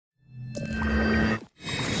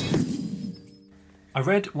I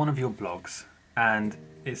read one of your blogs and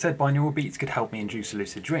it said binaural beats could help me induce a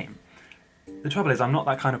lucid dream. The trouble is I'm not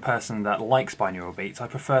that kind of person that likes binaural beats. I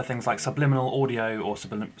prefer things like subliminal audio or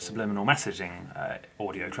subliminal messaging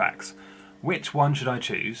audio tracks. Which one should I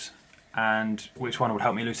choose and which one would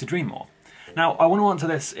help me lucid dream more? Now I want to answer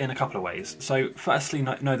this in a couple of ways. So firstly,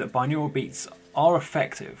 know that binaural beats are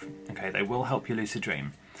effective. Okay, they will help you lucid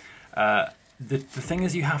dream. The thing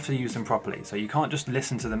is you have to use them properly, so you can't just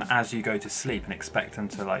listen to them as you go to sleep and expect them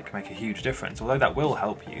to like make a huge difference, although that will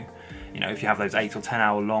help you. You know, if you have those 8 or 10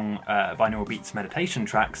 hour long binaural beats meditation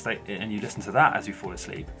tracks and you listen to that as you fall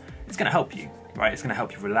asleep, it's going to help you, right? It's going to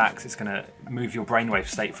help you relax, it's going to move your brainwave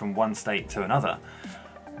state from one state to another.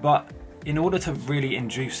 But in order to really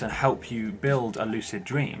induce and help you build a lucid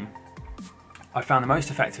dream, I found the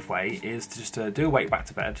most effective way is to do a wake back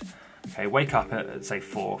to bed. Okay, wake up at say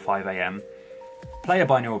 4 or 5 a.m, play a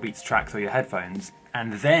binaural beats track through your headphones,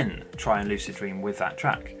 and then try and lucid dream with that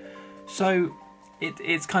track. So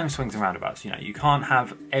it's kind of swings and roundabouts. You know, you can't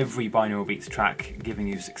have every binaural beats track giving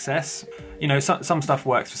you success. You know, some stuff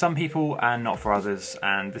works for some people and not for others,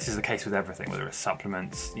 and this is the case with everything, whether it's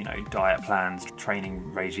supplements, you know, diet plans,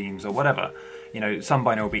 training regimes, or whatever. You know, some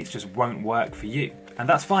binaural beats just won't work for you. And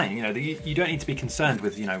that's fine, you know, you don't need to be concerned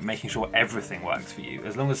with, you know, making sure everything works for you.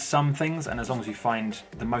 As long as some things, and as long as you find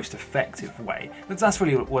the most effective way. That's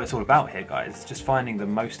really what it's all about here, guys. It's just finding the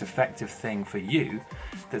most effective thing for you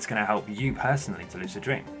that's going to help you personally to lucid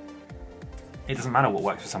dream. It doesn't matter what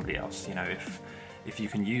works for somebody else, you know, if you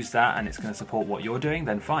can use that and it's going to support what you're doing,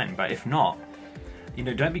 then fine. But if not, you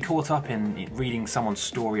know, don't be caught up in reading someone's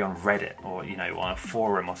story on Reddit or, you know, on a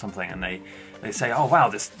forum or something, and they say, oh wow,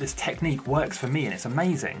 this technique works for me and it's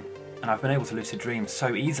amazing, and I've been able to lucid dream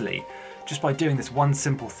so easily just by doing this one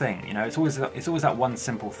simple thing. You know, it's always that one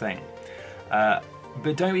simple thing.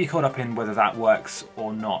 But don't be caught up in whether that works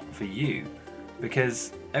or not for you,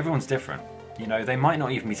 because everyone's different. You know, they might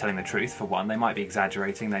not even be telling the truth, for one. They might be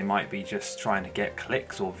exaggerating. They might be just trying to get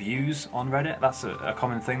clicks or views on Reddit. That's a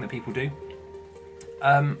common thing that people do.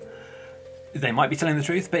 They might be telling the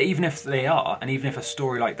truth, but even if they are, and even if a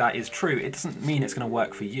story like that is true, it doesn't mean it's going to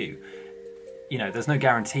work for you. You know, there's no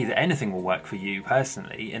guarantee that anything will work for you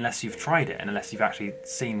personally unless you've tried it and unless you've actually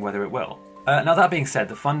seen whether it will. Now that being said,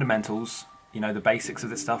 the fundamentals, you know, the basics of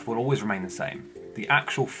this stuff will always remain the same. The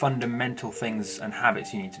actual fundamental things and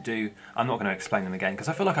habits you need to do, I'm not going to explain them again because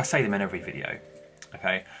I feel like I say them in every video,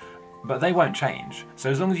 okay? But they won't change. So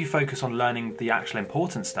as long as you focus on learning the actual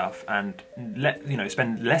important stuff and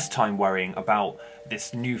spend less time worrying about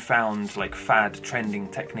this newfound like fad trending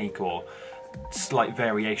technique or slight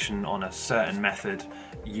variation on a certain method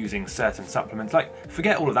using certain supplements, like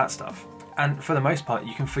forget all of that stuff. And for the most part,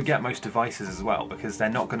 you can forget most devices as well, because they're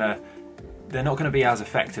not gonna be as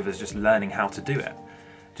effective as just learning how to do it.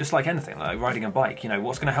 Just like anything, like riding a bike, you know,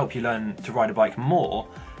 what's gonna help you learn to ride a bike more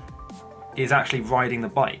is actually riding the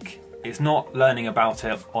bike. It's not learning about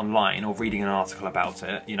it online or reading an article about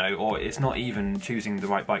it, you know, or it's not even choosing the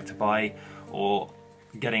right bike to buy or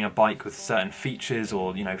getting a bike with certain features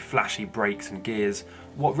or, you know, flashy brakes and gears.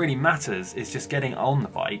 What really matters is just getting on the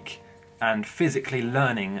bike and physically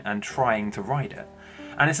learning and trying to ride it.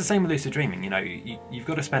 And it's the same with lucid dreaming, you know, you've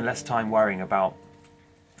got to spend less time worrying about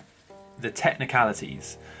the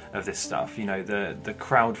technicalities of this stuff, you know, the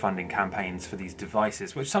crowdfunding campaigns for these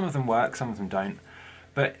devices, which some of them work, some of them don't.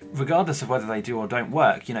 But regardless of whether they do or don't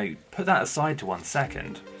work, you know, put that aside to 1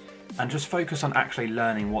 second and just focus on actually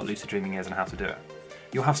learning what lucid dreaming is and how to do it.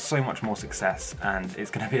 You'll have so much more success and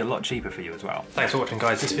it's going to be a lot cheaper for you as well. Thanks for watching,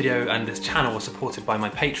 guys. This video and this channel was supported by my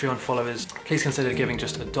Patreon followers. Please consider giving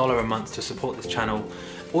just $1 a month to support this channel,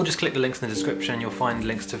 or just click the links in the description. You'll find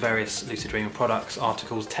links to various lucid dreaming products,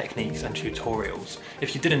 articles, techniques and tutorials.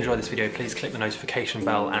 If you did enjoy this video, please click the notification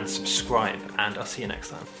bell and subscribe, and I'll see you next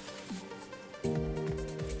time.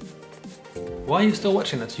 Why are you still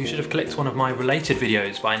watching this? You should have clicked one of my related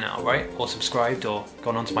videos by now, right? Or subscribed or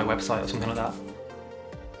gone onto my website or something like that.